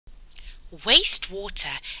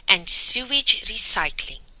Wastewater and sewage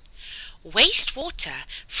recycling. Wastewater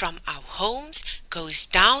from our homes goes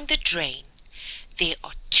down the drain. There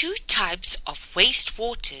are two types of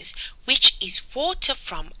wastewaters, which is water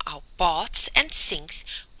from our baths and sinks,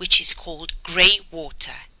 which is called grey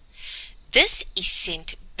water. This is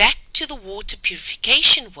sent back to the water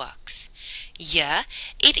purification works. Here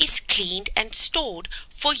it is cleaned and stored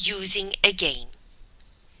for using again.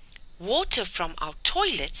 Water from our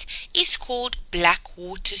toilets is called black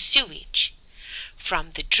water sewage.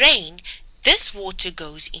 From the drain, this water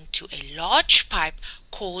goes into a large pipe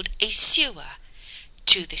called a sewer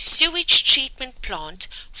to the sewage treatment plant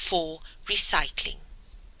for recycling.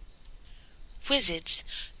 Wizards,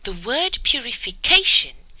 the word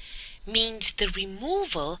purification means the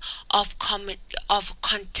removal of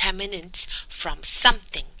contaminants from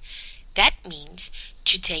something. That means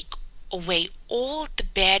to take away all the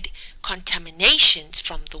bad contaminations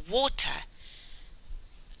from the water.